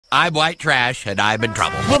I'm white trash, and I'm in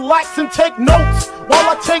trouble. Relax and take notes while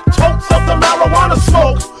I take totes of the marijuana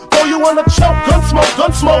smoke. Throw you in a choke, gun smoke,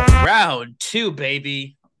 gun smoke. Round 2,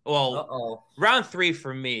 baby. Well, round 3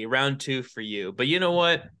 for me, round 2 for you. But you know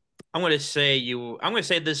what? I'm gonna say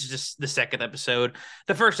this is just the second episode.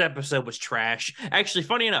 The first episode was trash. Actually,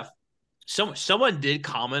 funny enough, someone did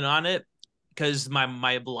comment on it because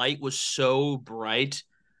my light was so bright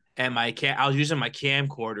and I was using my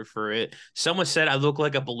camcorder for it. Someone said I look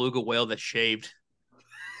like a beluga whale that's shaved.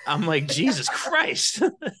 I'm like, Jesus Christ.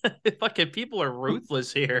 Fucking people are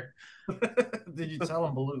ruthless here. Did you tell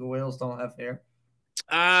them beluga whales don't have hair?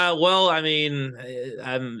 Well, I mean,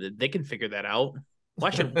 they can figure that out. Why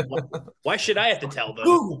should I have to tell them?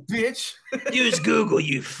 Google, bitch. Use Google,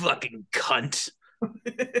 you fucking cunt.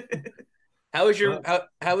 How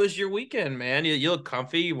was your weekend, man? You look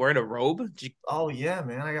comfy. You wearing a robe? Oh yeah,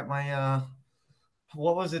 man. I got my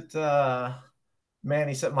what was it? Man,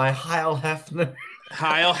 he said my Heil Hefner.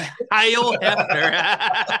 Heil Hefner.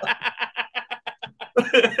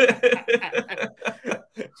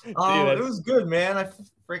 Oh, it was good, man. I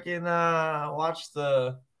freaking watched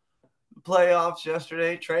the playoffs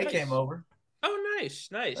yesterday. Trey came over. Oh, nice.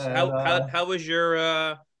 And, how was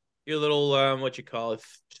your little what you call it,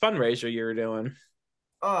 fundraiser you were doing?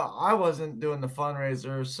 I wasn't doing the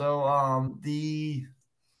fundraiser, so the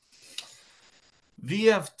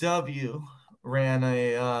VFW ran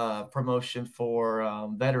a promotion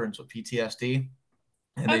for veterans with PTSD,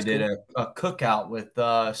 and That's they did a cookout with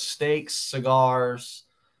steaks, cigars,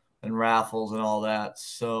 and raffles and all that.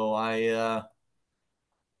 So I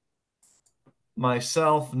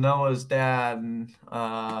myself, Noah's dad, and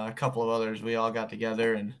a couple of others, we all got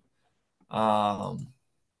together and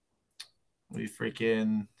we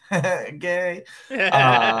freaking gay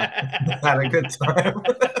had a good time.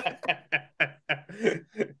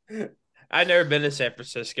 I've never been to San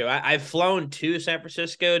Francisco. I've flown to San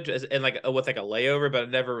Francisco and with a layover, but I've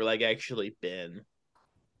never actually been.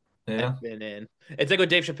 Yeah, I've been in. It's like what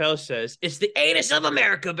Dave Chappelle says. It's the anus of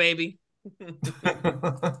America, baby.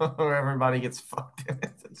 where everybody gets fucked in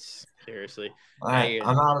it. Seriously, I'm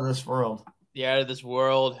out of this world. You're out of this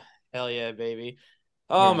world. Hell yeah, baby.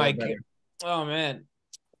 Oh my god. Oh man.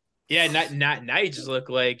 Yeah, now you just look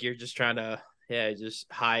like you're just trying to just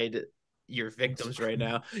hide your victims right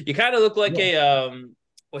now. You kind of look like a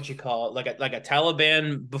what you call it, like a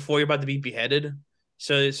Taliban before you're about to be beheaded.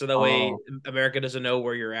 So that way America doesn't know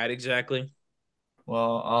where you're at exactly. Well,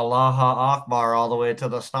 Allah Akbar all the way to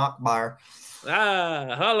the stock bar.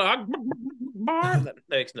 Hello. That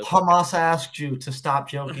makes no Hamas asked you to stop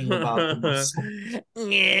joking about this.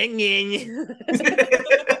 Jen's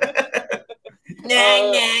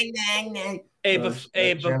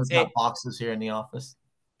got boxes here in the office.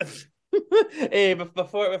 Hey, but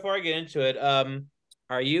before I get into it,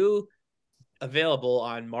 are you available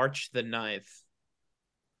on March the 9th?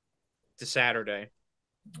 It's a Saturday.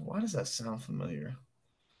 Why does that sound familiar?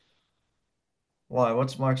 Why?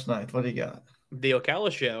 What's March 9th? What do you got? The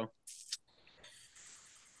Ocala show.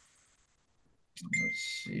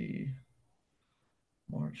 Let's see.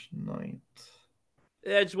 March 9th.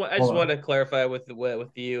 I just want to clarify with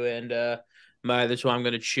you and that's what I'm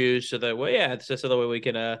going to choose so that way, it's just so that way we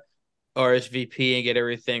can RSVP and get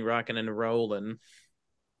everything rocking and rolling.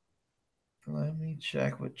 Let me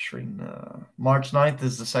check with Trina. March 9th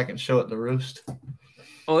is the second show at the Roost.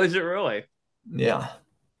 Oh, is it really? Yeah.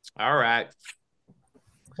 All right.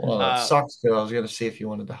 Well, it sucks because I was going to see if you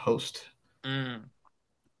wanted to host. Yeah,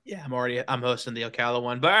 I'm hosting the Ocala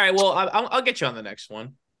one. But all right, well, I'll get you on the next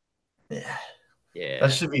one. Yeah. Yeah.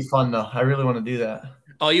 That should be fun, though. I really want to do that.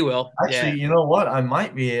 Oh, you will? Actually, you know what? I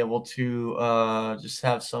might be able to just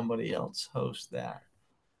have somebody else host that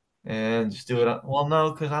and just do it. Well,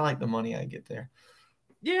 no, because I like the money I get there.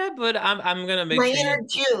 Yeah, but I'm gonna make I'm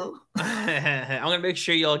gonna make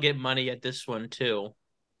sure y'all get money at this one too.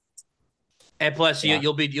 And plus,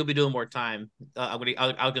 you'll be doing more time. I'm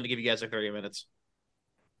gonna give you guys like 30 minutes.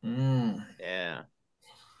 Yeah.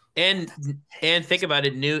 And think about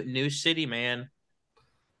it, new city, man.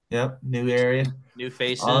 Yep, new area, new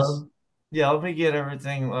faces. Yeah, let me get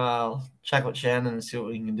everything. Check with Shannon and see what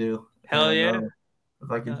we can do. Hell yeah!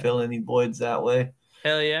 If I can fill any voids that way.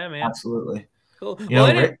 Hell yeah, man! Absolutely. Cool.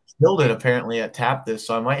 Rick killed it apparently at Tap This,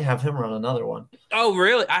 so I might have him run another one. Oh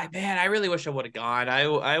really? I really wish I would have gone.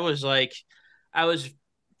 I was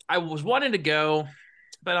wanting to go,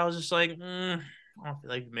 but I was just like, I don't feel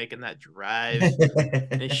like making that drive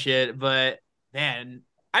and shit. But man,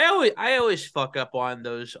 I always fuck up on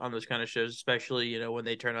those kind of shows, especially when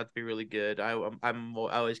they turn out to be really good. I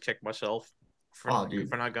always check myself. for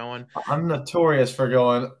not going. I'm notorious for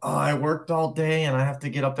going, oh, I worked all day and I have to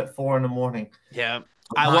get up at 4 a.m. Yeah.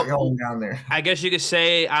 I'm not going down there. I guess you could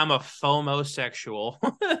say I'm a FOMO sexual.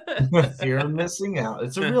 You're missing out.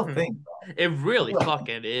 It's a real thing. It really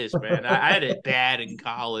fucking is, man. I had it bad in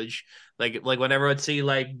college. Like whenever I'd see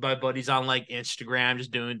like my buddies on like Instagram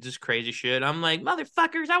just doing this crazy shit, I'm like,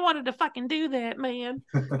 motherfuckers, I wanted to fucking do that, man.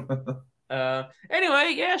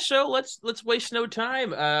 Anyway, yeah, so let's waste no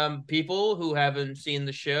time. People who haven't seen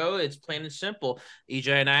the show, it's plain and simple. EJ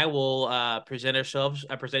and I will present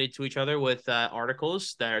it to each other with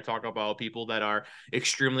articles that are talking about people that are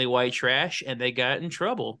extremely white trash and they got in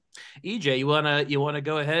trouble. EJ, you wanna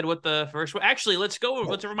go ahead with the first one? Actually, let's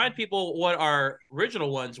remind people what our original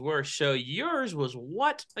ones were. So yours was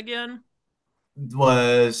what again?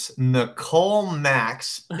 Was Nicole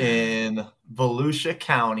Max in Volusia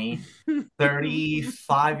County,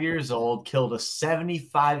 35 years old, killed a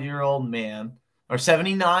 75-year-old man, or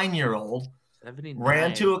 79-year-old, 79.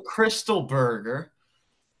 ran to a Crystal Burger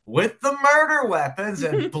with the murder weapons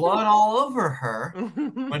and blood all over her.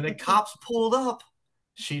 When the cops pulled up,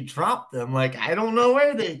 she dropped them like, I don't know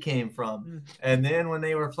where they came from. And then when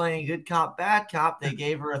they were playing good cop, bad cop, they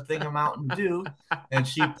gave her a thing of Mountain Dew and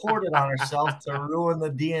she poured it on herself to ruin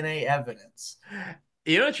the DNA evidence.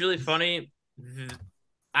 You know what's really funny?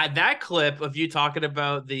 That clip of you talking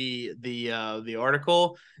about the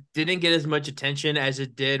article didn't get as much attention as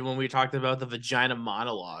it did when we talked about the vagina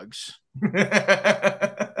monologues.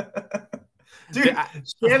 Dude,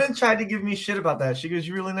 Shannon tried to give me shit about that. She goes,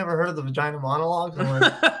 "You really never heard of the vagina monologues?" I'm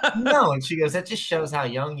like, "No." And she goes, "That just shows how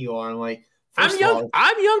young you are." I'm like, I'm young.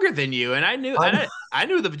 I'm younger than you, and I knew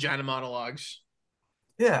the vagina monologues.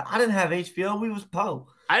 Yeah, I didn't have HBO. We was Poe.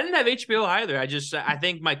 I didn't have HBO either. I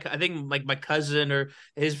think my cousin or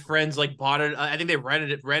his friends like bought it. I think they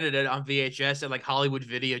rented it on VHS at like Hollywood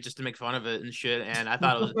Video just to make fun of it and shit. And I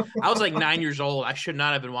thought I was like 9 years old. I should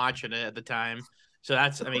not have been watching it at the time. So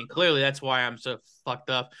clearly that's why I'm so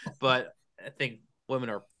fucked up. But I think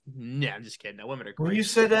women are. Nah, I'm just kidding. No, women are great. When you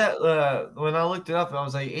said that, when I looked it up, I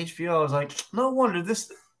was like HBO. I was like, no wonder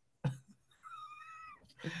this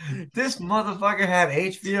motherfucker had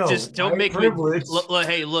HBO. Just don't make me look.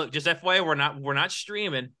 Hey, look. Just FYI, we're not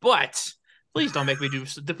streaming, but. Please don't make me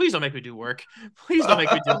do work. Please don't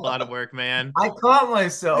make me do a lot of work, man. I caught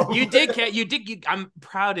myself. You did. I'm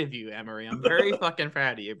proud of you, Emery. I'm very fucking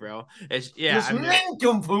proud of you, bro. This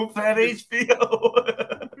nincompoop at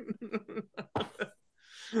HBO.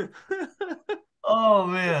 Oh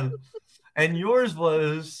man. And yours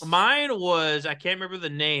was? Mine was, I can't remember the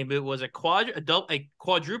name. It was a quadruple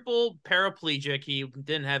paraplegic. He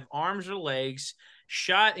didn't have arms or legs.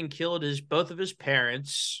 Shot and killed both of his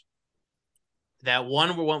parents. That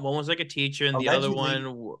one was like a teacher, and the other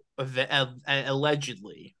one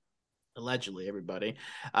allegedly, everybody.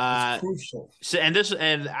 Crucial. So and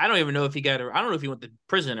I don't even know if I don't know if he went to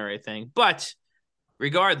prison or anything. But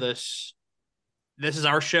regardless, this is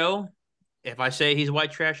our show. If I say he's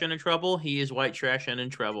white trash and in trouble, he is white trash and in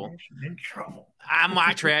trouble. I'm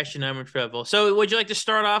white trash and I'm in trouble. So would you like to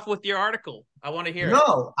start off with your article? I want to hear it.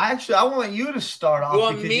 No, actually, I want you to start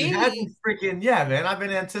off because you had me freaking, yeah, man. I've been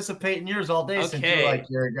anticipating yours all day since you're like,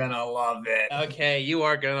 you're going to love it. Okay, you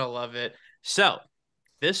are going to love it. So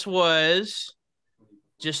this was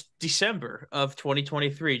just December of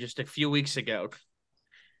 2023, just a few weeks ago.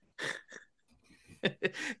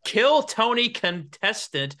 Kill Tony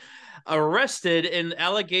contestant arrested in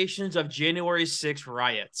allegations of January 6th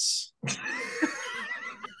riots.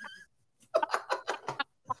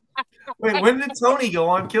 Wait, when did Tony go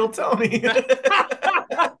on Kill Tony?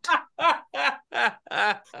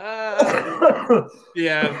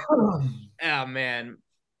 Yeah. Oh, man.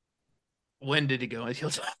 When did he go on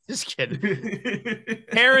Kill Tony? Just kidding.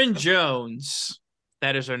 Karen Jones.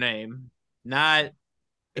 That is her name.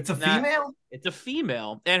 It's a female? It's a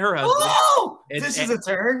female. And her husband. Oh! This is a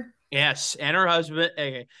turn? Yes. And her husband.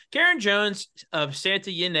 Okay. Karen Jones of Santa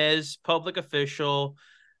Ynez, public official.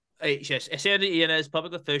 Yes. Santa Ynez,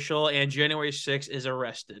 public official, and January 6th is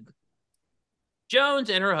arrested. Jones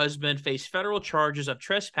and her husband face federal charges of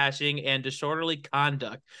trespassing and disorderly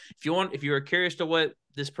conduct. If you are curious to what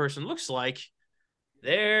this person looks like,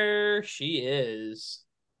 there she is.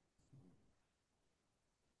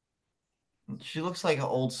 She looks like an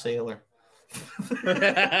old sailor.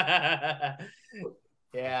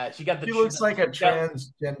 Yeah, she looks like a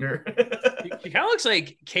transgender. She kind of looks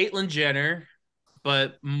like Caitlyn Jenner,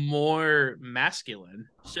 but more masculine.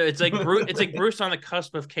 So it's like Bruce on the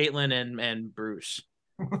cusp of Caitlyn and Bruce.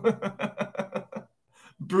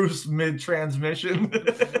 Bruce mid transmission.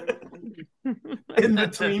 In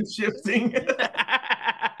between shifting.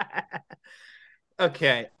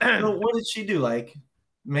 Okay. So what did she do? Like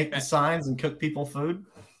make the signs and cook people food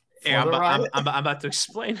Yeah, for the riot? I'm about to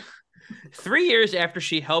explain. 3 years after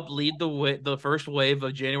she helped lead the first wave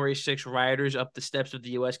of January 6th rioters up the steps of the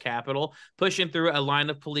U.S. Capitol, pushing through a line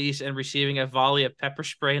of police and receiving a volley of pepper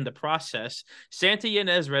spray in the process, Santa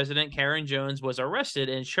Ynez resident Karen Jones was arrested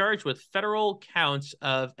and charged with federal counts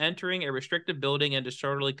of entering a restricted building and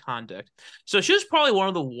disorderly conduct. So she was probably one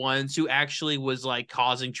of the ones who actually was like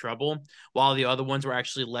causing trouble, while the other ones were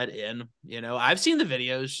actually let in. You know, I've seen the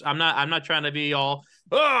videos. I'm not trying to be all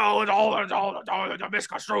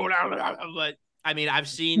misconstrued. But I mean, I've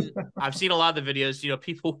seen a lot of the videos. You know,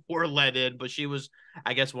 people were let in, but she was,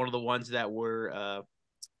 I guess, one of the ones that were, I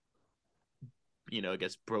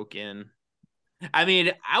guess broke in. I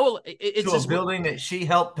mean, it's to a building that she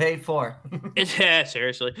helped pay for. Yeah,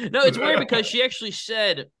 seriously. No, it's weird because she actually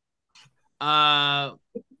said, so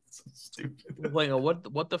stupid. wait,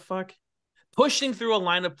 what the fuck? Pushing through a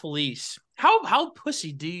line of police. How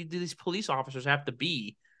pussy do these police officers have to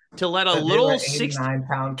be to let a little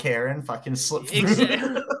 69-pound Karen fucking slip through?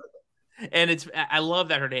 Exactly. And I love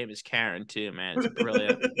that her name is Karen too, man. It's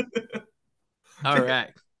brilliant. All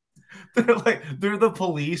right. They're the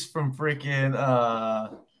police from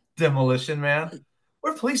freaking Demolition Man.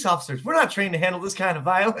 We're police officers. We're not trained to handle this kind of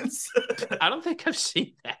violence. I don't think I've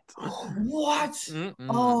seen that. What? Mm-mm.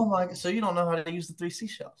 Oh my! So you don't know how to use the 3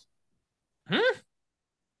 seashells?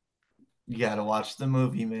 You gotta watch the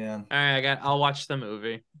movie, man. All right, I'll watch the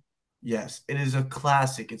movie. Yes, it is a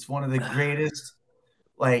classic. It's one of the greatest,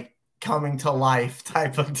 like, coming to life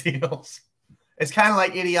type of deals. It's kind of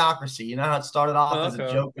like Idiocracy. You know how it started off as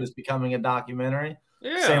a joke, but it's becoming a documentary?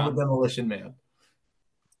 Yeah. Same with Demolition Man.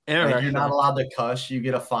 Like, you're not allowed to cuss. You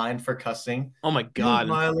get a fine for cussing. Oh my god!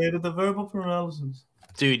 You violated the verbal paralysis.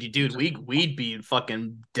 Dude, we'd be in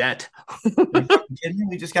fucking debt. Are you fucking kidding me?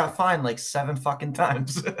 We just got fined like 7 fucking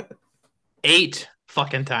times. 8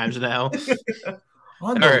 fucking times now.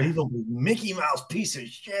 Unbelievable Mickey Mouse piece of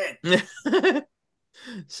shit.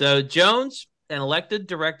 So Jones, an elected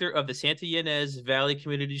director of the Santa Ynez Valley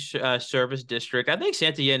Community Service District. I think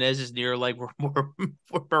Santa Ynez is near like where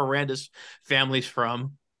Miranda's family's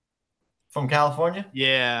from. From California?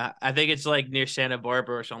 Yeah, I think it's like near Santa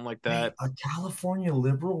Barbara or something like that. Wait, a California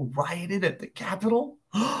liberal rioted at the Capitol?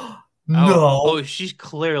 No. Oh, she's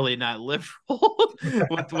clearly not liberal.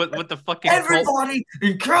 with the fucking everybody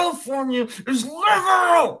in California is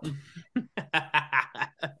liberal.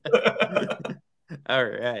 All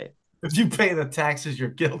right. If you pay the taxes, you're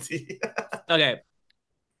guilty. Okay.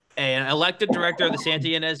 An elected director of the Santa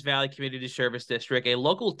Ynez Valley Community Service District, a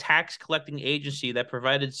local tax collecting agency that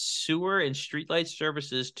provided sewer and streetlight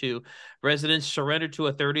services to residents, surrendered to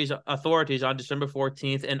authorities on December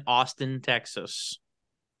 14th in Austin, Texas.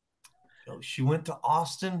 She went to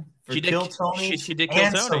Austin for Kill Tony. She did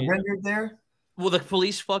kill Tony. Surrendered there. Well, the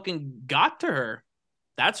police fucking got to her.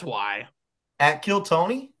 That's why. At Kill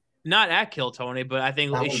Tony? Not at Kill Tony, but I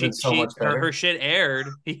think her shit aired.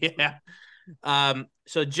 Yeah.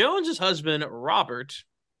 So Jones's husband, Robert,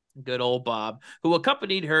 good old Bob, who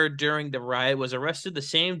accompanied her during the riot, was arrested the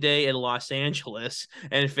same day in Los Angeles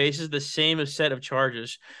and faces the same set of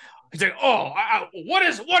charges. He's like, what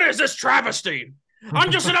is this travesty?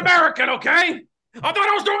 I'm just an American, okay? I thought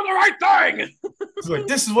I was doing the right thing. He's like,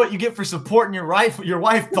 this is what you get for supporting your wife,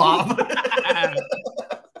 Bob.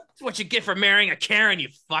 It's what you get for marrying a Karen, you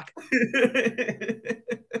fuck.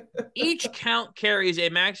 Each count carries a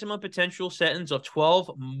maximum potential sentence of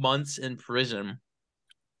 12 months in prison.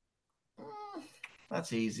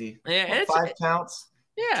 That's easy. Yeah, it's 5 counts.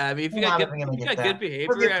 Yeah, I mean, if you got good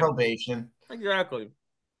behavior, get probation. Exactly.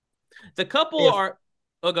 The couple are.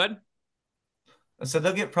 Oh, good. So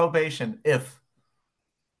they'll get probation if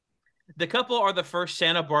the couple are the first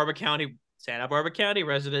Santa Barbara County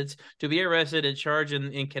residents to be arrested and charged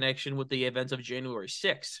in connection with the events of January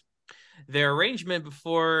 6th. Their arrangement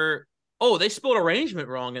before... Oh, they spelled arrangement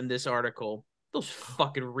wrong in this article. Those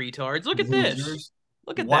fucking retards. Look at this.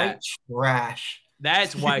 Look at white trash.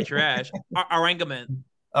 That's white trash. Arrangement.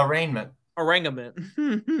 Arraignment.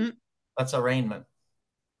 That's arraignment.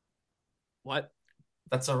 What?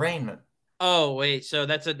 That's arraignment. Oh, wait. So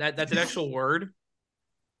that's an actual word?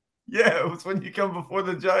 Yeah, it was when you come before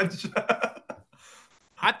the judge.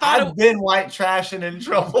 I've been white trashing in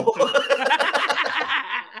trouble.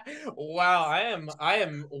 Wow, I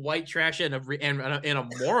am white trash and a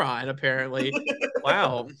moron apparently.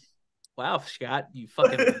 Wow, Scott, you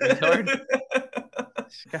fucking retard.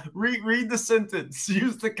 Read the sentence.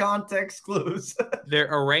 Use the context clues. Their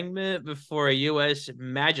arraignment before a U.S.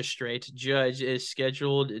 magistrate judge is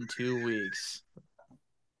scheduled in 2 weeks.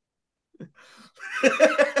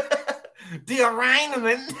 The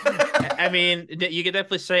arraignment. I mean, you could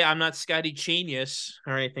definitely say I'm not Scotty Genius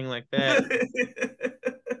or anything like that.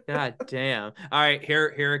 God damn. All right, here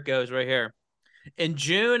it goes right here. In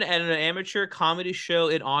June, at an amateur comedy show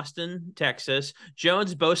in Austin, Texas,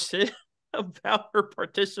 Jones boasted about her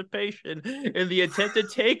participation in the attempted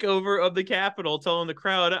takeover of the Capitol, telling the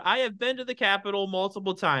crowd, I have been to the Capitol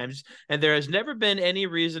multiple times, and there has never been any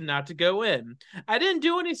reason not to go in. I didn't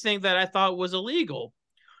do anything that I thought was illegal.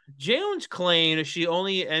 Jones claimed she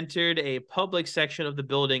only entered a public section of the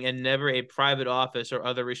building and never a private office or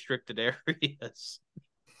other restricted areas.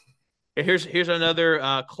 Here's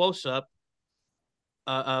another close up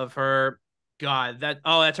of her. God,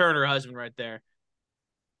 that's her and her husband right there.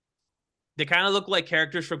 They kind of look like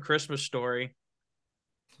characters from Christmas Story.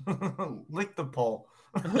 Lick the pole.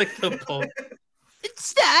 Lick the pole.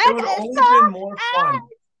 It would have only been more fun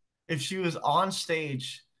if she was on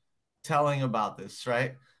stage telling about this,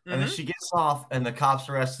 right? And then she gets off and the cops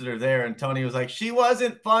arrested her there. And Tony was like, she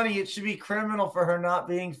wasn't funny. It should be criminal for her not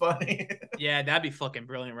being funny. Yeah, that'd be fucking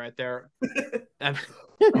brilliant right there.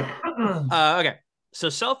 Okay. So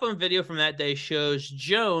cell phone video from that day shows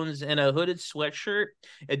Jones in a hooded sweatshirt,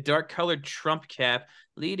 a dark colored Trump cap,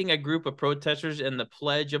 leading a group of protesters in the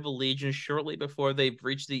Pledge of Allegiance shortly before they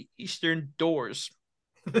breached the eastern doors.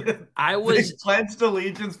 They pledged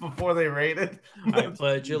allegiance before they raided. I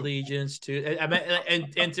pledge allegiance to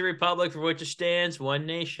and to the republic for which it stands, one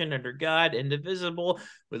nation under God, indivisible,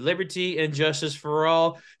 with liberty and justice for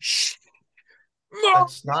all. Shh.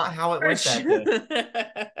 That's not how it went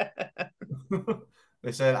that day.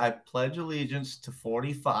 They said, I pledge allegiance to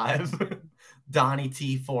 45, Donnie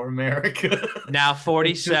T for America. Now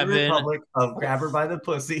 47. To the Republic of Grab Her by the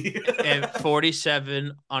Pussy. And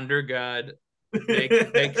 47, under God,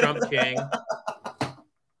 big Trump King.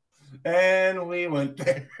 And we went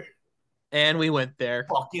there.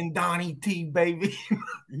 Fucking Donnie T, baby.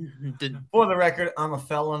 For the record, I'm a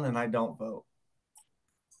felon and I don't vote.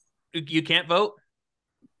 You can't vote?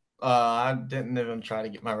 I didn't even try to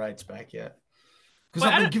get my rights back yet. Because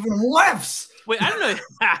I've been giving them lefts. Wait, I don't know.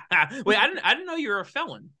 Wait, I didn't know you were a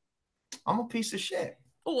felon. I'm a piece of shit.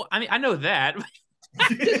 Oh, I mean, I know that. But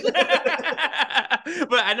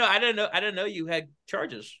I didn't know you had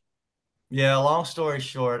charges. Yeah, long story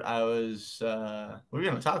short, I was we're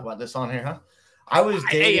gonna talk about this on here, huh? I was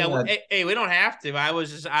dating. Hey, we don't have to. I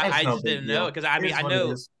just didn't know because I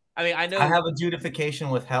know. I have adjudication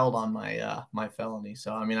withheld on my my felony,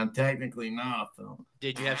 so I mean I'm technically not a felon.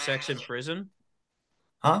 Did you have sex in prison?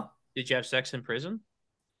 Huh? Did you have sex in prison?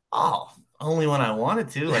 Oh, only when I wanted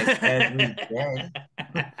to, like every day.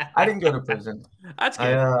 I didn't go to prison. That's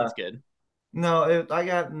good. That's good. No, I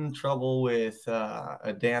got in trouble with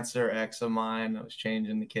a dancer ex of mine. I was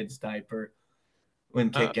changing the kid's diaper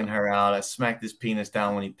when kicking her out. I smacked his penis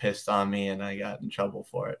down when he pissed on me, and I got in trouble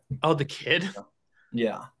for it. Oh, the kid?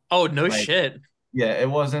 Yeah. Oh, no shit. Yeah, it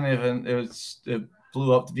wasn't even. It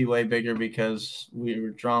blew up to be way bigger because we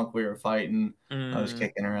were drunk, we were fighting. I was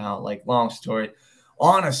kicking her out. Like, long story.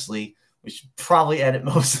 Honestly, we should probably edit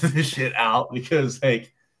most of this shit out because,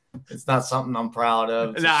 like, it's not something I'm proud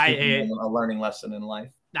of. It's a learning lesson in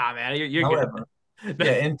life. Nah, man, you're good.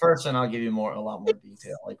 Yeah, in person, I'll give you a lot more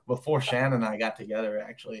detail. Like, before Shannon and I got together,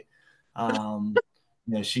 actually,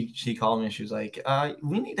 she called me and she was like,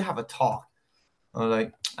 we need to have a talk. I was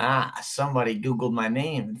like, somebody Googled my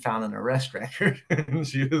name and found an arrest record. And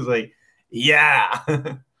she was like, yeah.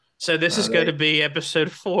 So this is going to be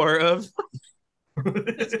episode 4 of...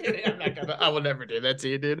 I will never do that to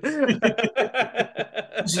you, dude.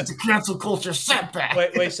 This is the cancel culture setback.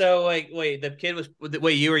 The kid was...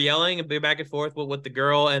 Wait, you were yelling back and forth with the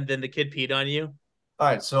girl and then the kid peed on you? All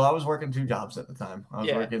right, so I was working 2 jobs at the time. I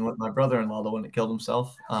was working with my brother-in-law, the one that killed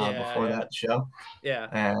himself before that show. Yeah.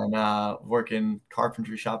 And working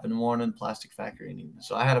carpentry shop in the morning, plastic factory in the evening.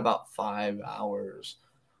 So I had about 5 hours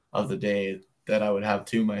of the day that I would have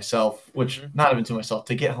to myself, which not even to myself,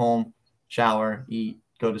 to get home, shower, eat,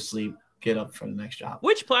 go to sleep, get up for the next job.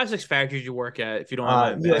 Which plastics factory did you work at, if you don't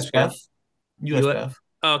mind? USPF.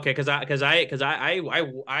 Okay, because I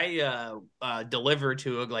delivered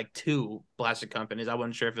to like 2 plastic companies. I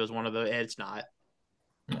wasn't sure if it was one of those. It's not.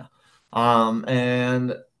 Yeah.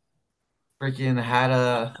 And freaking had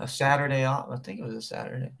a Saturday off. I think it was a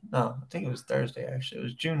Saturday. No, I think it was Thursday, actually. It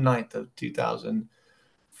was June 9th of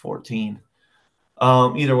 2014.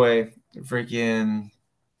 Either way, freaking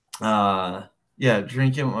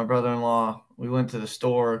drinking with my brother-in-law. We went to the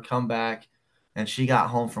store, come back, and she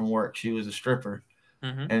got home from work. She was a stripper.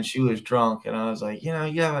 And she was drunk, and I was like, you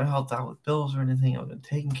haven't helped out with bills or anything. I've been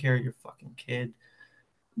taking care of your fucking kid.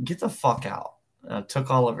 Get the fuck out. I took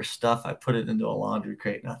all of her stuff. I put it into a laundry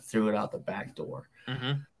crate and I threw it out the back door.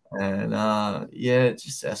 Mm-hmm. And yeah, it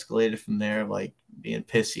just escalated from there, like being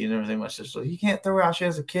pissy and everything. My sister's like, you can't throw her out. She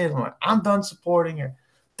has a kid. I'm like, I'm done supporting her.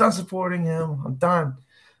 Done supporting him. I'm done.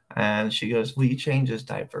 And she goes, will you change his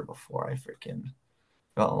diaper before I freaking,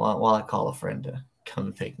 while I call a friend to come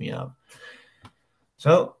and pick me up?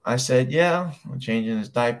 So I said, yeah, I'm changing his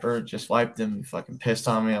diaper. Just wiped him. He fucking pissed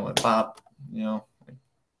on me. I went, Pop, you know,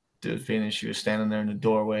 dude, Phoenix, she was standing there in the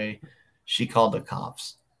doorway. She called the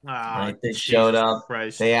cops. Ah, Right? They showed Jesus up.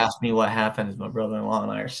 Christ. They asked me what happened. As my brother-in-law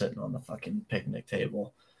and I are sitting on the fucking picnic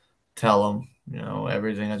table. Tell them,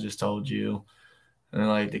 everything I just told you. And then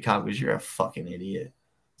like the cop goes, "You're a fucking idiot."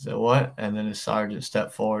 I said, "What?" And then his sergeant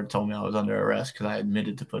stepped forward, told me I was under arrest because I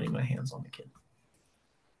admitted to putting my hands on the kid.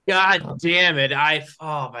 God damn it.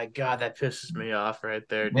 Oh my God, that pisses me off right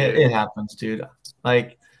there, dude. It happens, dude.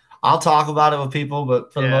 Like, I'll talk about it with people,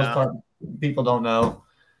 but for the most Yeah. part, people don't know.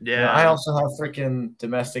 Yeah. I also have freaking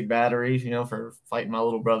domestic battery, for fighting my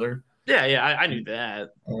little brother. Yeah, I knew that.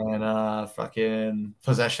 And fucking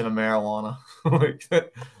possession of marijuana.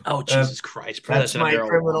 Oh, Jesus Christ. That's Possession of my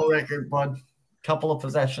criminal marijuana. record, bud. Couple of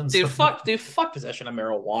possessions. Dude, fuck possession of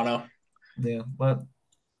marijuana. Yeah, but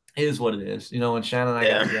it is what it is. When Shannon and I got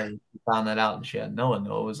Yeah. together, we found that out, and she had no one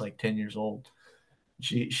know. It was like 10 years old.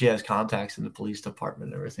 She has contacts in the police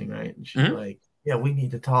department and everything, right? And she's like, "Yeah, we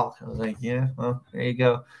need to talk." I was like, "Yeah, well, there you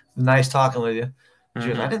go. Nice talking with you." She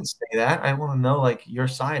goes, "I didn't say that. I want to know like your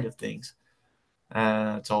side of things." And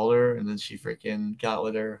I told her, and then she freaking got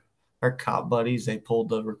with her cop buddies. They pulled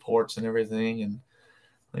the reports and everything, and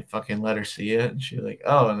they fucking let her see it. And she's like,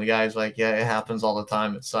 "Oh," and the guy's like, "Yeah, it happens all the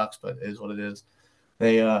time. It sucks, but it is what it is."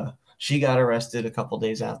 She got arrested a couple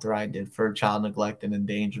days after I did for child neglect and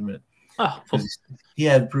endangerment. Oh, because he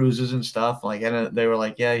had bruises and stuff. Like, and they were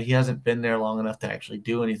like, "Yeah, he hasn't been there long enough to actually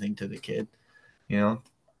do anything to the kid."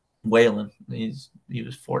 Waylon, he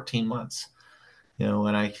was 14 months.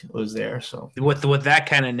 When I was there. So with that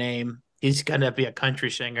kind of name, he's gonna be a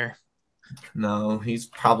country singer. no, he's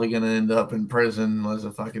probably gonna end up in prison as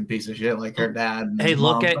a fucking piece of shit like her dad and his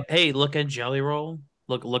mom. Look at Jelly Roll.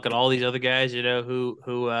 Look at all these other guys, who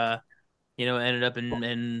ended up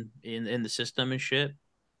in the system and shit.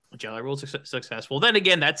 Jelly Roll's successful. Then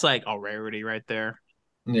again, that's like a rarity right there.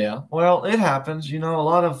 Yeah, well, it happens. A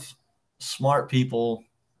lot of smart people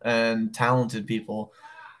and talented people.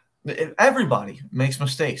 Everybody makes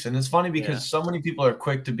mistakes, and it's funny because so many people are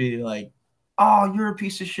quick to be like, "Oh, you're a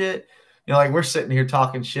piece of shit." Like we're sitting here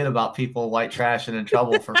talking shit about people white trashing in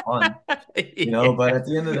trouble for fun. But at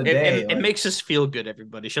the end of the day, it makes us feel good.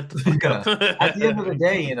 Everybody, shut the fuck up. At the end of the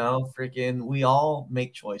day, freaking, we all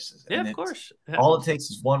make choices. Yeah, of course. All it takes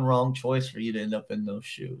is one wrong choice for you to end up in those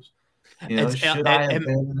shoes. Should I have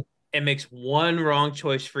been? It makes one wrong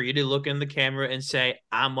choice for you to look in the camera and say,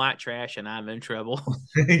 "I'm white trash and I'm in trouble."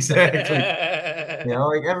 Exactly.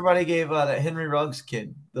 Like everybody gave that Henry Ruggs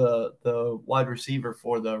kid, the wide receiver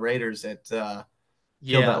for the Raiders that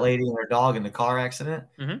killed that lady and her dog in the car accident.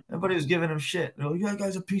 Mm-hmm. Everybody was giving him shit. Yeah, that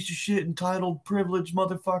guy's a piece of shit, entitled, privileged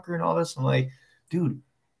motherfucker, and all this. I'm like, dude,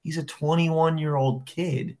 he's a 21-year-old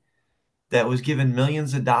kid that was given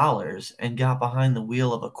millions of dollars and got behind the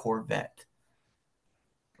wheel of a Corvette.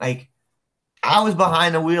 Like, I was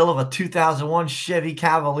behind the wheel of a 2001 Chevy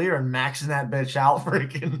Cavalier and maxing that bitch out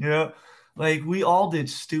freaking, Like, we all did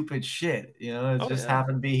stupid shit, It just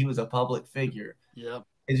happened to be he was a public figure. Yep.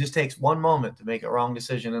 It just takes one moment to make a wrong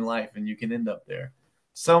decision in life, and you can end up there.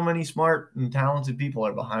 So many smart and talented people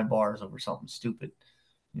are behind bars over something stupid,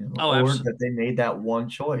 or that they made that one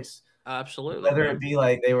choice. Absolutely. Whether it be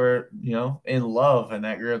like they were, in love and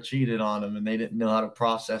that girl cheated on them and they didn't know how to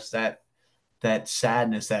process that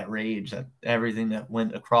sadness, that rage, that everything that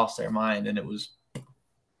went across their mind, and it was,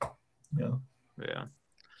 Yeah.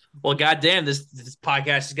 Well, goddamn, this podcast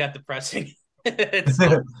has got depressing. it's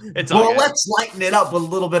well, let's lighten it up with a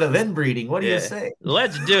little bit of inbreeding. What do you say?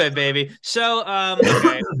 Let's do it, baby. So,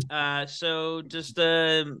 okay. So just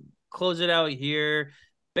close it out here.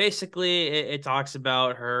 Basically, it talks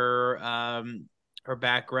about her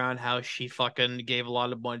background, how she fucking gave a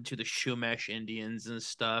lot of money to the Shumash Indians and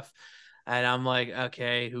stuff. And I'm like,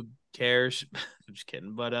 okay, who cares? I'm just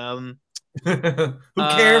kidding, but who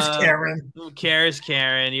cares, Karen? Who cares,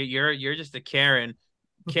 Karen? You're just a Karen.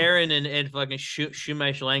 Karen in fucking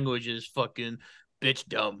Shumash language is fucking bitch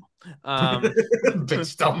dumb.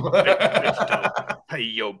 Bitch dumb. bitch dumb. Hey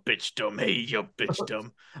yo, bitch dumb. Hey yo, bitch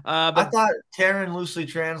dumb. But I thought Karen, loosely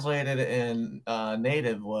translated in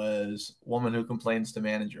native, was woman who complains to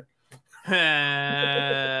manager.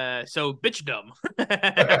 So bitch dumb.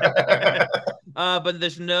 But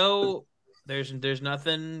there's There's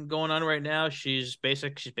nothing going on right now. She's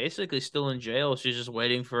basically still in jail. She's just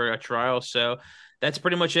waiting for a trial. So that's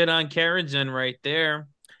pretty much it on Karen's end right there.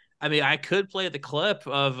 I mean, I could play the clip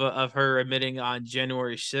of her admitting on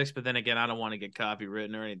January 6th, but then again, I don't want to get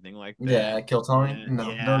copywritten or anything like that. Yeah, kill Tony. Yeah, No,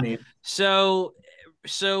 no yeah. need. So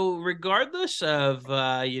regardless of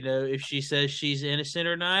if she says she's innocent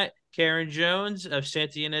or not, Karen Jones of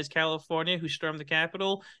Santa Ynez, California, who stormed the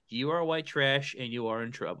Capitol, you are white trash and you are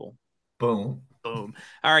in trouble. Boom. Boom.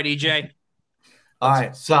 All right, EJ. All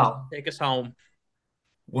right, so Take us home.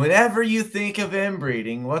 whenever you think of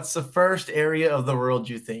inbreeding, what's the first area of the world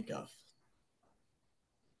you think of?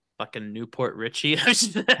 Fucking Newport Richie.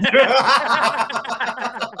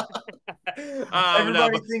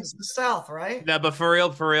 Everybody thinks the South, right? No, but for real,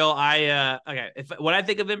 okay. When I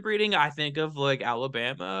think of inbreeding, I think of like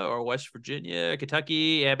Alabama or West Virginia,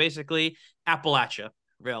 Kentucky, yeah, basically Appalachia,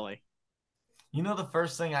 really. You know the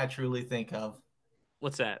first thing I truly think of?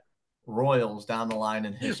 What's that? Royals down the line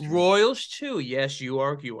in history. Royals too. Yes, you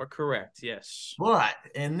are correct. Yes. But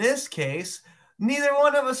in this case, neither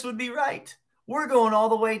one of us would be right. We're going all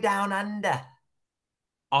the way down under.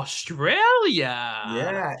 Australia.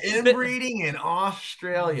 Yeah, inbreeding in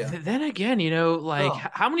Australia. Then again,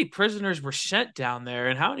 how many prisoners were sent down there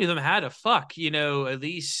and how many of them had to fuck, at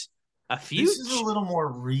least a few? This is a little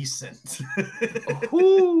more recent.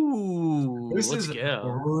 Ooh, Let's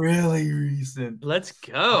go. Really recent. Let's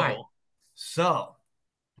go. Right. So,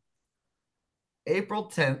 April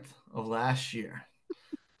 10th of last year,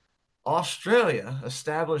 Australia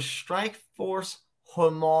established Strike Force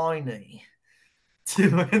Hermione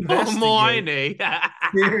to investigate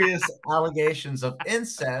serious allegations of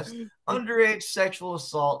incest, underage sexual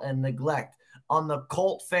assault, and neglect on the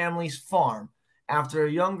Colt family's farm after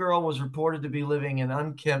a young girl was reported to be living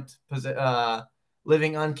unkempt in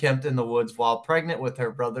the woods while pregnant with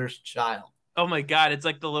her brother's child. Oh my God! It's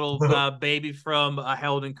like the little baby from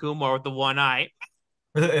Harold and Kumar with the one eye.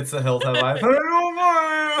 It's the Hilltop Eye.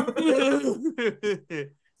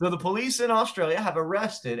 So the police in Australia have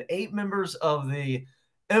arrested 8 members of the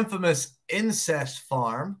infamous incest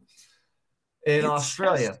farm in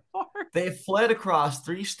Australia. They fled across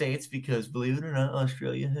 3 states because, believe it or not,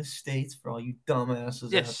 Australia has states for all you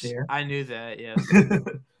dumbasses out there. I knew that, yes.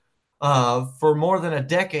 For more than a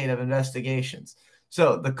decade of investigations.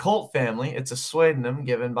 So the Colt family, it's a pseudonym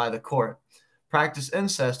given by the court, practiced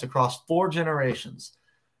incest across 4 generations.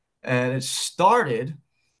 And it started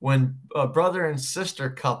when a brother and sister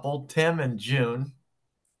couple, Tim and June,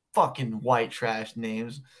 fucking white trash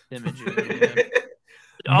names, Tim and June, yeah.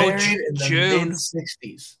 married in the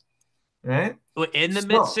mid-60s, right? In the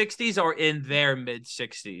mid-60s or in their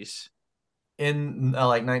mid-60s? In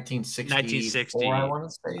like 1964, I want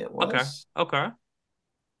to say it was. Okay.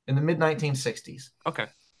 In the mid-1960s. Okay.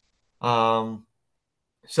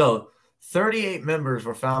 So 38 members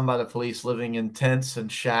were found by the police living in tents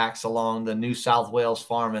and shacks along the New South Wales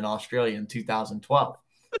farm in Australia in 2012.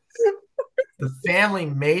 The family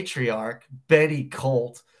matriarch, Betty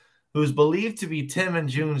Colt, who's believed to be Tim and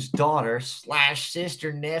June's daughter /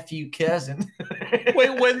 sister, nephew, cousin.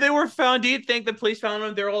 Wait, when they were found, do you think the police found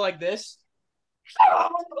them? They're all like this?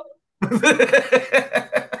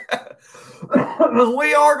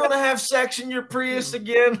 We are going to have sex in your Prius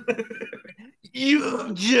again. You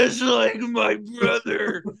look just like my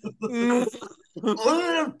brother. I'm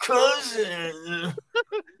cousin.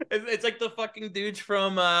 It's like the fucking dudes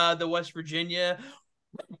from the West Virginia.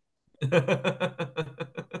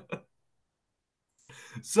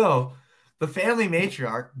 So, the family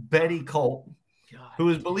matriarch, Betty Colt, who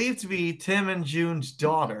is believed to be Tim and June's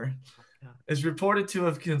daughter, is reported to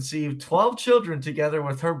have conceived 12 children together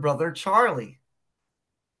with her brother Charlie.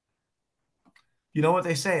 You know what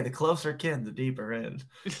they say, the closer kin, the deeper end.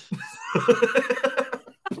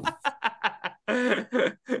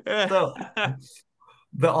 So,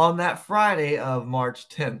 on that Friday of March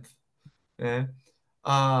 10th,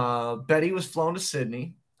 Betty was flown to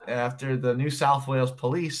Sydney after the New South Wales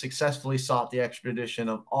police successfully sought the extradition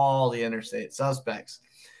of all the interstate suspects.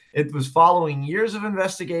 It was following years of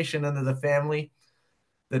investigation into the family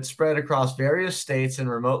that spread across various states and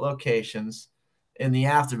remote locations in the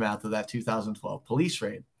aftermath of that 2012 police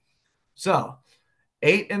raid. So,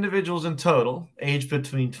 8 individuals in total, aged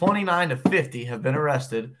between 29 to 50, have been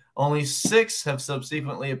arrested. Only 6 have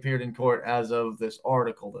subsequently appeared in court as of this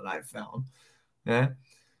article that I found. Okay?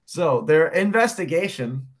 So, their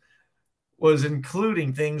investigation was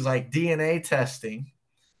including things like DNA testing,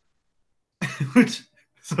 which,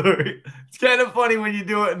 sorry, it's kind of funny when you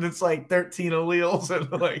do it and it's like 13 alleles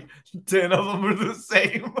and like 10 of them are the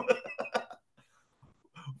same.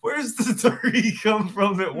 where's the three come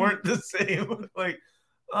from that weren't the same? Like,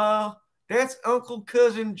 that's Uncle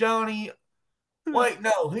Cousin Johnny. Wait,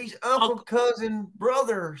 no, he's Uncle Cousin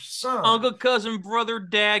Brother Son. Uncle Cousin Brother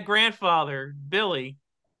Dad Grandfather Billy.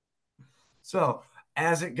 So,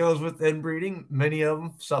 as it goes with inbreeding, many of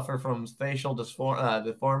them suffer from facial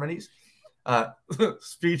deformities,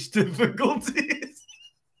 speech difficulties.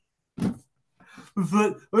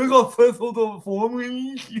 We got facial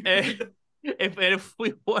deformities. If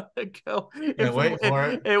we want to go,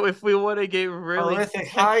 if we want to get really horrific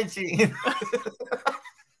hygiene.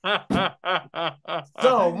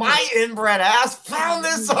 So my inbred ass found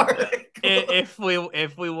this article. If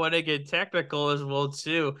we want to get technical as well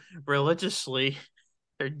too, religiously,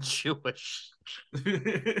 they're Jewish because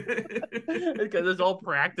it's all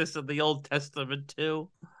practice in the Old Testament too.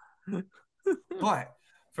 But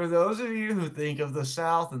for those of you who think of the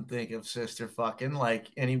South and think of sister fucking like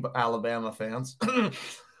any Alabama fans, go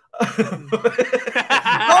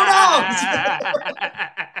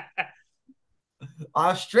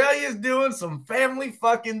Australia's doing some family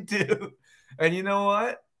fucking too. And you know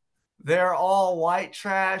what? They're all white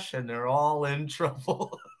trash and they're all in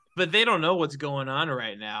trouble. But they don't know what's going on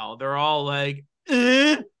right now. They're all like,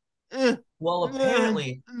 well,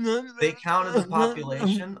 apparently they counted the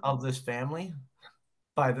population of this family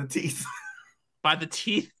by the teeth. By the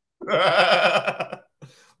teeth? There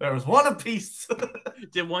was one apiece.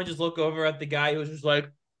 Did one just look over at the guy who was just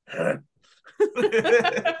like,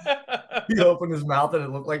 he opened his mouth and it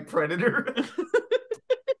looked like Predator.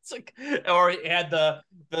 It's like, or he had the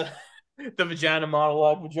vagina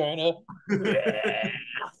monologue vagina.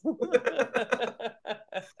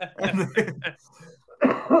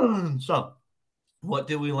 So, what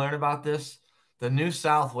did we learn about this? The New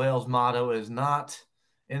South Wales motto is not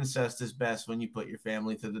incest is best when you put your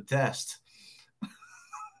family to the test.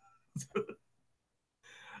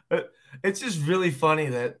 It's just really funny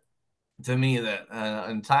that, to me, that an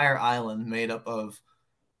entire island made up of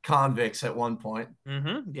convicts at one point.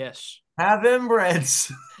 Yes. Have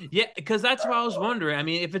inbreds. Yeah, because that's what I was wondering. I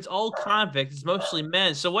mean, if it's all convicts, it's mostly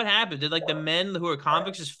men. So what happened? Did like the men who are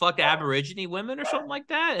convicts just fuck Aborigine women or something like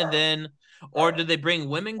that? And then, or did they bring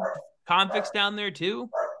women convicts down there too?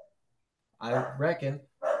 I reckon.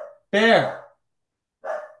 Bear.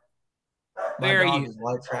 Bear, my dog is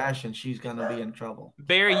white trash and she's gonna be in trouble.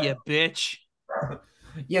 Bear, you bitch.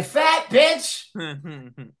 You fat bitch.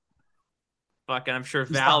 Fucking, I'm sure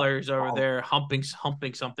Valor's over there humping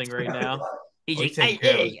something right now. He's like,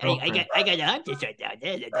 I got to hump this right now.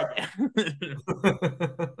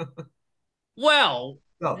 Well,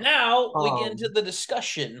 now we get into the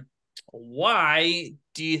discussion. Why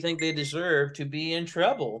do you think they deserve to be in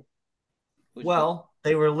trouble? Well,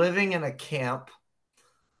 they were living in a camp,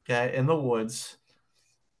 okay, in the woods.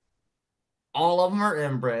 All of them are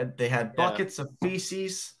inbred. They had buckets of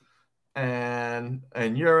feces and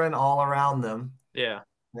urine all around them. Yeah.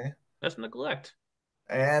 That's neglect.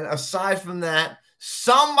 And aside from that,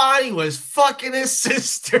 somebody was fucking his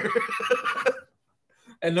sister.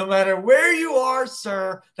 And no matter where you are,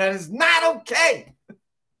 sir, that is not okay.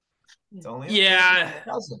 It's only your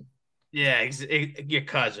cousin. Yeah, your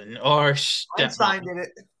cousin or stepmom. Did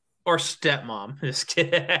it. Or stepmom. Just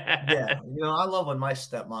kidding. Yeah, I love when my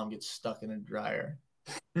stepmom gets stuck in a dryer.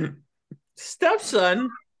 Stepson.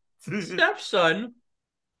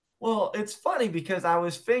 Well, it's funny because I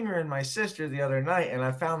was fingering my sister the other night and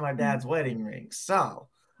I found my dad's wedding ring. So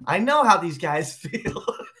I know how these guys feel.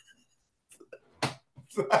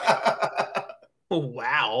 Oh,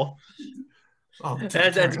 wow. Oh,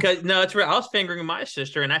 that's because it's right. I was fingering my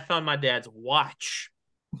sister and I found my dad's watch.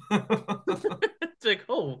 It's like,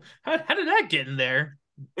 oh, how did that get in there?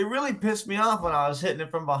 It really pissed me off when I was hitting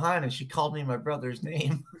it from behind and she called me my brother's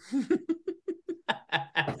name.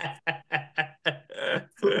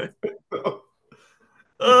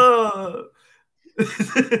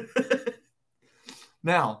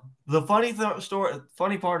 Now, the funny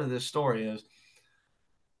part of this story is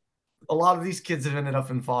a lot of these kids have ended up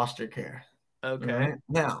in foster care. Okay. Right?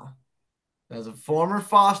 Now, as a former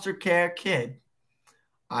foster care kid,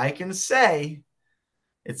 I can say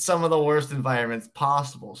it's some of the worst environments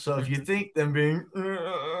possible. So if you think them being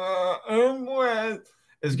inbred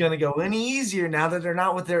is going to go any easier now that they're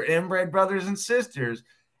not with their inbred brothers and sisters,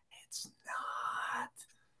 it's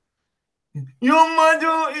not. Your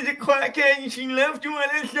mother is a crackhead and she left you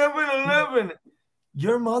at a 7-Eleven.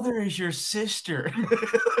 Your mother is your sister.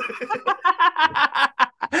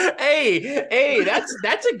 Hey,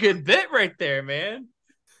 that's a good bit right there, man.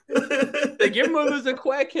 Like, your mother's a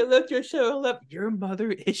crackhead, left your show left. Your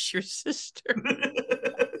mother is your sister.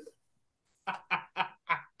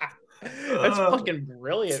 That's fucking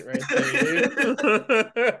brilliant right there,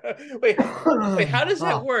 dude. Wait, how does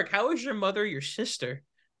that work? How is your mother your sister?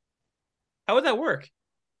 How would that work?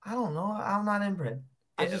 I don't know. I'm not inbred.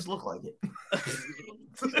 I just look like it.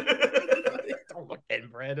 Don't look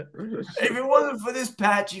inbred. If it wasn't for this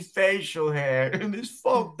patchy facial hair and this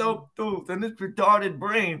fucked up tooth and this retarded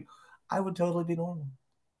brain, I would totally be normal.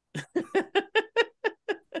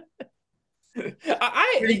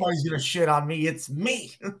 Anybody's gonna shit on me, it's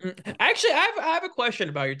me. Actually, I have a question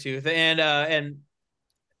about your tooth, and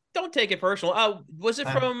don't take it personal. Was it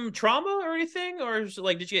from trauma or anything, or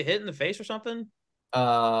like did you get hit in the face or something?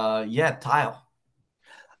 Yeah, tile.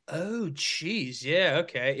 Oh, jeez. Yeah.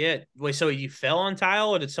 Okay. Yeah. Wait. So you fell on tile,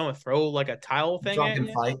 or did someone throw like a tile thing at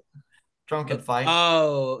you? Drunken fight.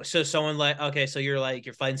 Oh, so someone like okay, so you're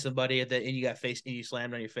fighting somebody and you got face and you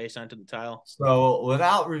slammed on your face onto the tile. So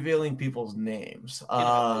without revealing people's names,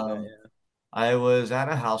 I was at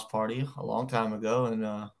a house party a long time ago,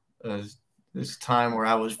 and this time where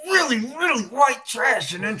I was really, really white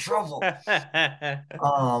trash and in trouble.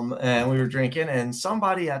 And we were drinking, and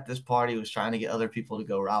somebody at this party was trying to get other people to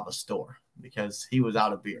go rob a store because he was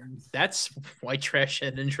out of beer. That's white trash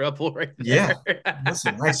and in trouble right there. Yeah.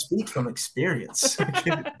 Listen, I speak from experience. Do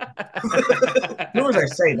as I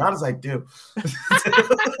say, not as I do.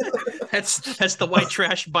 That's the white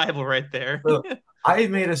trash Bible right there. So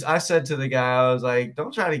I said to the guy, I was like,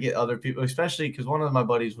 don't try to get other people, especially because one of my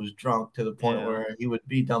buddies was drunk to the point where he would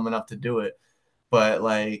be dumb enough to do it. But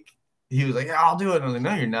like he was like, yeah, I'll do it. And I was like,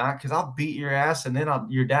 no, you're not, because I'll beat your ass, and then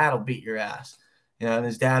your dad will beat your ass. And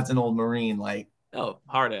his dad's an old Marine, like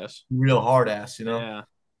hard ass. Real hard ass, Yeah.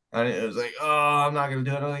 And it was like, oh, I'm not gonna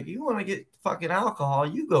do it. I'm like, you want to get fucking alcohol?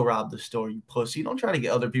 You go rob the store, you pussy. Don't try to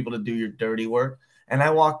get other people to do your dirty work. And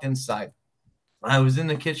I walked inside. I was in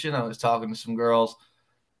the kitchen. I was talking to some girls,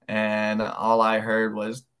 and all I heard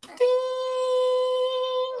was ding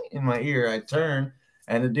in my ear. I turned,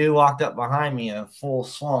 and the dude walked up behind me in a full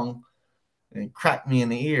swung and cracked me in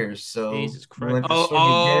the ears. So Jesus Christ!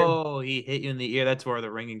 He hit you in the ear. That's where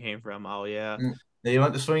the ringing came from. Oh yeah. They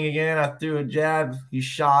went to swing again. I threw a jab. He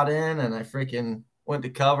shot in, and I freaking went to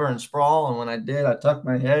cover and sprawl. And when I did, I tucked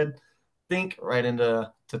my head, right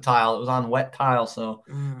into tile. It was on wet tile, so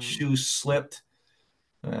shoes slipped.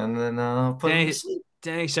 And then put him to sleep.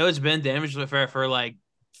 Dang, so it's been damaged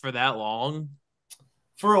for that long?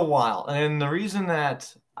 For a while. And the reason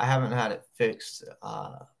that I haven't had it fixed,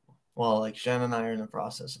 like Shannon and I are in the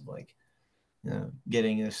process of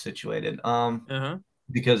getting this situated.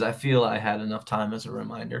 Because I feel I had enough time as a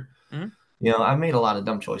reminder. Mm-hmm. I made a lot of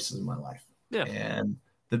dumb choices in my life. Yeah. And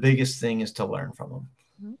the biggest thing is to learn from them.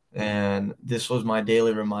 Mm-hmm. And this was my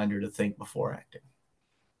daily reminder to think before acting.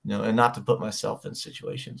 And not to put myself in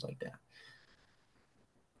situations like that.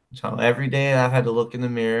 So every day I've had to look in the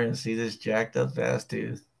mirror and see this jacked up ass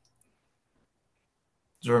tooth.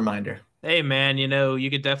 It's a reminder. Hey man, you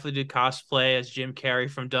could definitely do cosplay as Jim Carrey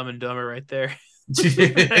from Dumb and Dumber right there.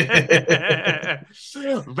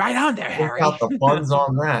 Right on there, Harry. Work out the buns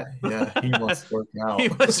on that. Yeah, he must work out. He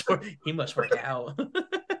must work out.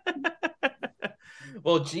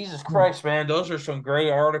 Well, Jesus Christ, man, those are some great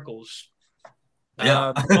articles.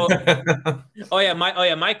 Yeah.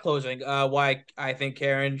 My closing. Why I think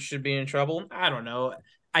Karen should be in trouble. I don't know.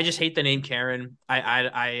 I just hate the name Karen.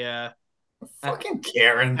 Fucking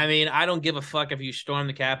Karen. I mean, I don't give a fuck if you storm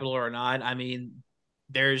the Capitol or not. I mean,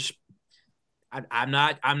 I'm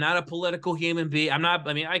not a political human being. I'm not.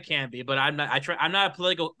 I mean, I can be, but I'm not. I'm not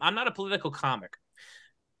a political comic.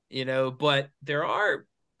 But there are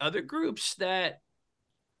other groups that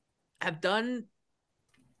have done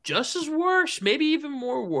just as worse, maybe even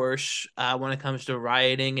more worse, when it comes to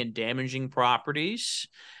rioting and damaging properties,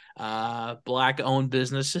 black-owned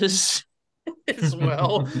businesses as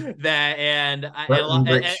well. Showing up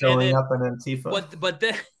in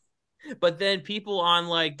Antifa. But then people on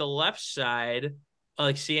like the left side,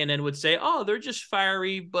 like CNN, would say, "Oh, they're just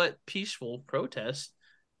fiery but peaceful protests."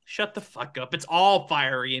 Shut the fuck up! It's all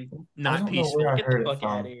fiery and not peaceful. Get the fuck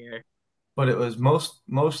out of here. But it was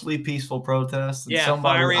mostly peaceful protests. And yeah,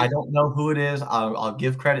 fiery. I don't know who it is. I'll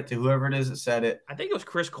give credit to whoever it is that said it. I think it was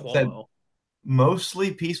Chris Cuomo.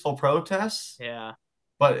 Mostly peaceful protests. Yeah,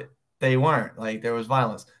 but they weren't. Like there was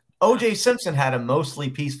violence. O.J. Simpson had a mostly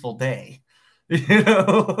peaceful day.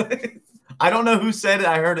 I don't know who said it.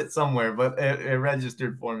 I heard it somewhere, but it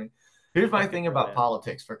registered for me. Here's my thing about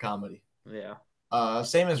politics for comedy. Yeah.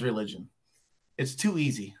 Same as religion. It's too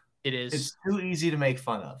easy. It is. It's too easy to make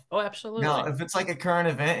fun of. Oh, absolutely. Now, if it's like a current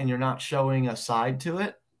event and you're not showing a side to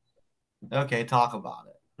it, okay, talk about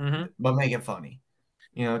it. But make it funny.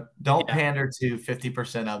 Don't pander to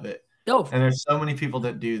 50% of it. No. And there's so many people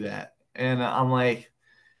that do that. And I'm like,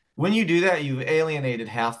 when you do that, you've alienated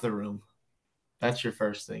half the room. That's your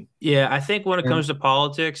first thing. Yeah, I think when it And comes to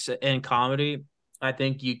politics and comedy, I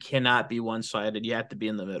think you cannot be one-sided. You have to be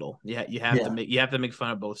in the middle. Yeah, yeah. you have to make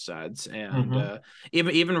fun of both sides, and Hmm.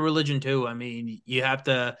 even religion too. I mean,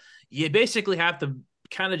 you basically have to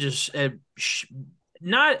kind of just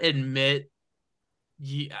not admit.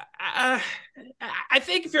 Yeah, I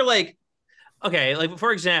think if you're like, okay, like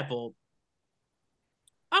for example,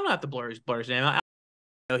 I'm not the blur his name.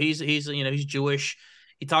 He's Jewish.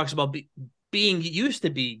 He talks about being used to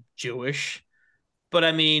be Jewish, but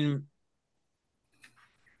I mean,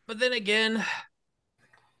 but then again,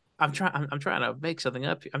 I'm trying to make something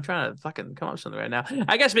up. I'm trying to fucking come up with something right now.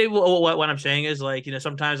 I guess maybe what I'm saying is like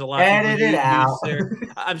sometimes a lot of people Edit it use out. their.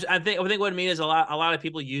 I think what I mean is a lot of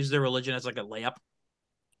people use their religion as like a layup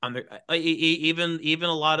on their even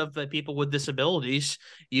a lot of the people with disabilities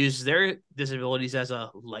use their disabilities as a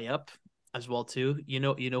layup as well too. You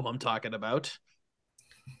know who I'm talking about.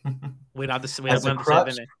 We don't have to we As a don't have to say their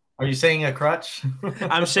crutch? name. Are you saying a crutch? I'm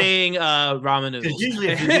Because saying ramen noodles. usually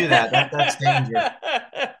if you do that, that's danger.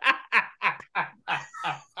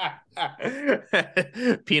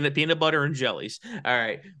 Peanut butter and jellies. All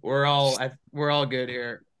right, we're all good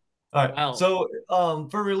here. All right. Well, So,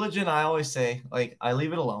 for religion, I always say, like, I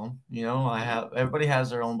leave it alone. Everybody has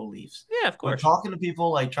their own beliefs. yeah, of But course. talking to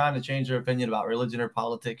people, like trying to change their opinion about religion or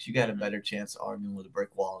politics, you got a better chance of arguing with a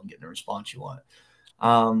brick wall and getting the response you want.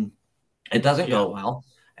 Um, it doesn't Yeah. go well.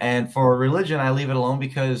 And for religion, I leave it alone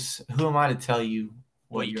because who am I to tell you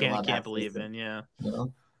What what you you're allowed to can't have faith believe in? in. Yeah. You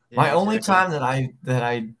know, Yeah. my only Exactly. time that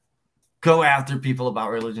I go after people about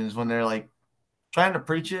religion is when they're like trying to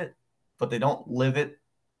preach it, but they don't live it,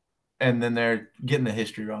 and then they're getting the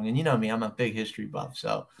history wrong. And you know me, I'm a big history buff.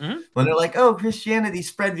 So Mhm. when they're like, "Oh, Christianity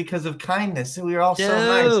spread because of kindness, and we were all so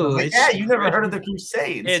nice," I'm No, like, "Yeah, you never heard of the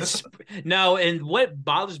Crusades?" it's no, and what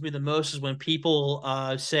bothers me the most is when people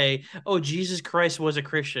say, "Oh, Jesus Christ was a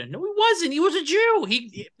Christian." No, he wasn't. He was a Jew.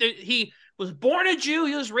 He was born a Jew.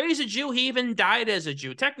 He was raised a Jew. He even died as a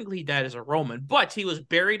Jew. Technically, he died as a Roman, but he was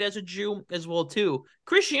buried as a Jew as well too.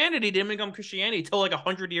 Christianity didn't become Christianity until like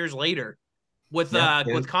 100 years later Yep,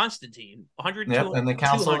 with Constantine, 100 yep, and the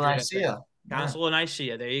Council of 200, I think. Nicaea. Yeah. Council of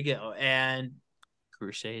Nicaea. There you go. And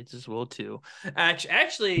Crusades as well too.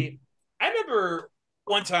 Actually, I remember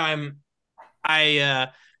one time I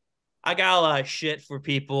got a lot of shit for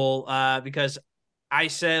people because I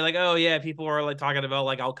said like, oh yeah, people are like talking about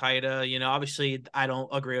like Al Qaeda. Obviously I don't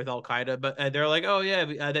agree with Al Qaeda, but they're like, oh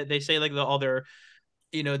yeah, they say like all their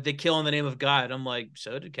they kill in the name of God. I'm like,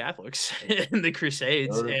 so did Catholics in the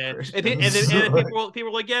Crusades, Go to and Christians.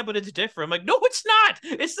 people were like, yeah, but it's different. I'm like, no, it's not.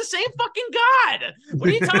 It's the same fucking God. What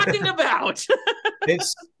are you talking about?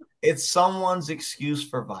 it's it's someone's excuse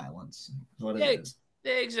for violence, is what it Yeah, is.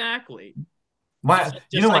 exactly. My,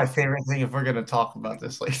 Just my like favorite thing, if we're gonna talk about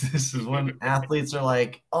this like this, is when athletes are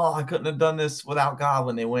like, "Oh, I couldn't have done this without God"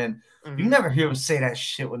 when they win. You mhm. never hear them say that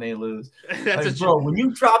shit when they lose. That's a Like, bro, when you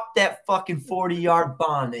drop that fucking 40-yard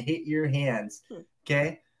bomb to hit your hands,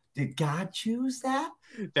 okay? Did God choose that?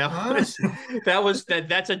 that Huh? was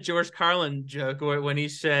that's a George Carlin joke when he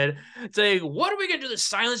said, saying, "What are we gonna do to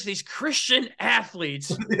silence these Christian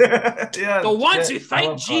athletes?" Yeah, The yeah, ones shit. who I thank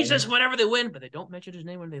love Jesus Carlin. whenever they win, but they don't mention his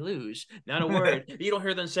name when they lose. Not a word. You don't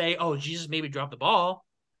hear them say, "Oh, Jesus maybe dropped the ball."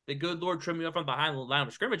 The good Lord trimmed me up from behind the line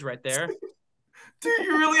of scrimmage right there. Do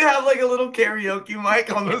you really have like a little karaoke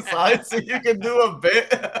mic on the side so you can do a bit?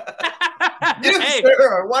 Yes, Hey.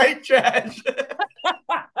 sir. White trash.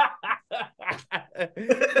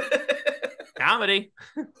 Comedy.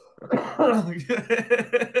 Oh,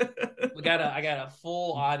 I got a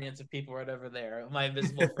full audience of people right over there. My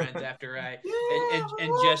invisible friends after I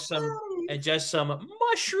and yeah, just some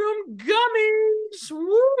mushroom gummies.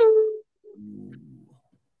 Woo!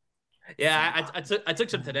 Yeah, I took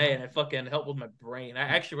some today and it fucking helped with my brain. I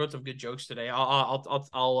actually wrote some good jokes today.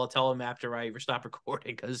 I'll tell them after I stop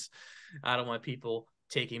recording because I don't want people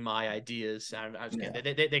taking my ideas. I'm just kidding.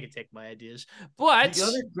 yeah. They can take my ideas, but The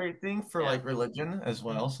other great thing for yeah. like religion as Mhm.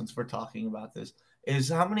 well, since we're talking about this, is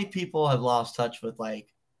how many people have lost touch with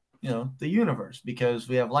like, the universe because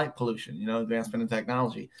we have light pollution, advancement in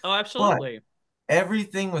technology. Oh, But absolutely.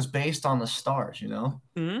 everything was based on the stars.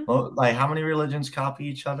 Hmm. Well, like how many religions copy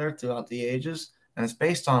each other throughout the ages, and it's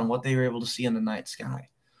based on what they were able to see in the night sky.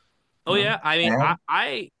 Oh yeah. I mean,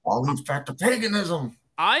 And all leads back to paganism.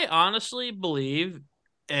 I honestly believe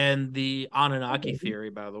in the Anunnaki theory.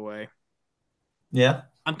 By the way, Yeah.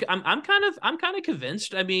 I'm kind of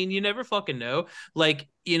convinced. I mean, you never fucking know. Like,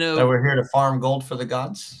 That we're here to farm gold for the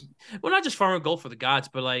gods. well, not just farming gold for the gods,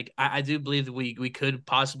 but like I do believe that we could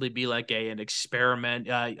possibly be like an experiment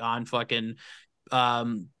on fucking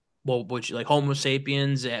well, which like Homo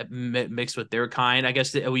sapiens mixed with their kind. I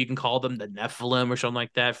guess you can call them the Nephilim or something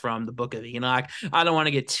like that from the Book of Enoch. I don't want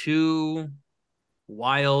to get too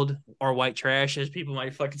wild or white trash, as people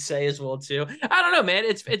might fucking say as well too. I don't know, man.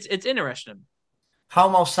 It's interesting.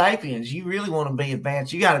 Homo sapiens, you really want to be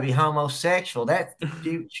advanced, you got to be homosexual. That's the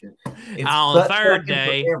future. It's On the butt third fucking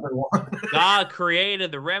for day, everyone. God created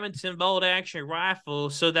the Remington bolt action rifle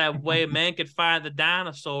so that way men could find the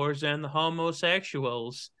dinosaurs and the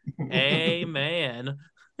homosexuals. Amen.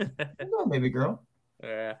 Come on, baby girl.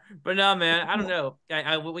 Yeah, but no, man, I don't know.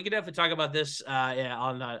 We could definitely talk about this, yeah,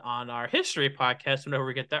 on our history podcast whenever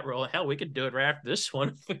we get that rolling. Hell, we could do it right after this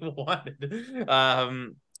one if we wanted.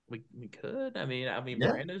 We could. I mean, Yeah.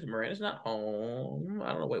 Miranda's not home. I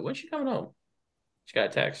don't know. Wait, when's she coming home? She got a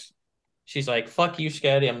text. She's like, "Fuck you,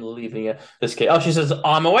 Scotty. I'm leaving you." This kid. Oh, she says,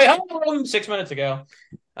 "On my way home 6 minutes ago."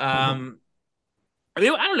 I mean,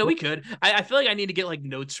 I don't know. We could. I feel like I need to get like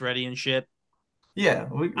notes ready and shit. Yeah,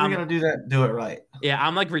 we're gonna do that. Do it right. Yeah,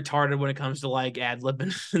 I'm like retarded when it comes to like ad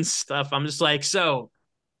libbing and stuff. I'm just like, so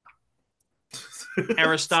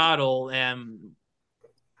Aristotle and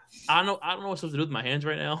I don't know what's supposed to do with my hands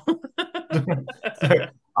right now.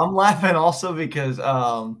 I'm laughing also because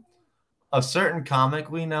a certain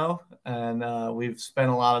comic we know and we've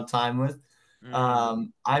spent a lot of time with.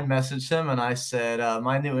 I messaged him and I said,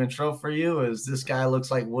 my new intro for you is this guy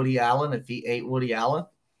looks like Woody Allen if he ate Woody Allen.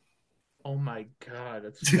 Oh my god,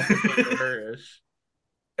 that's fucking hilarious.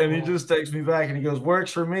 And he just texts me back and he goes,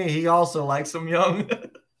 works for me. He also likes him young.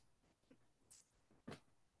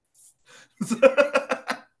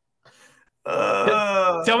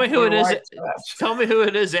 Tell me who it is. Tell me who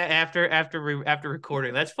it is after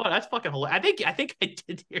recording. That's fun. That's fucking hilarious. I think I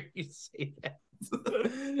did hear you say that.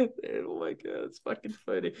 Oh my god, it's fucking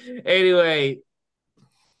funny. Anyway,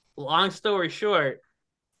 long story short,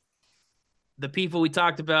 the people we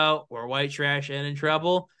talked about were white trash and in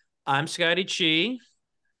trouble. I'm Scotty Chi.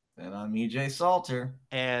 And I'm EJ Salter.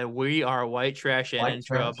 And we are white trash and White in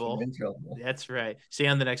trash trouble. and in trouble. That's right. See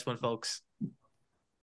you on the next one, folks.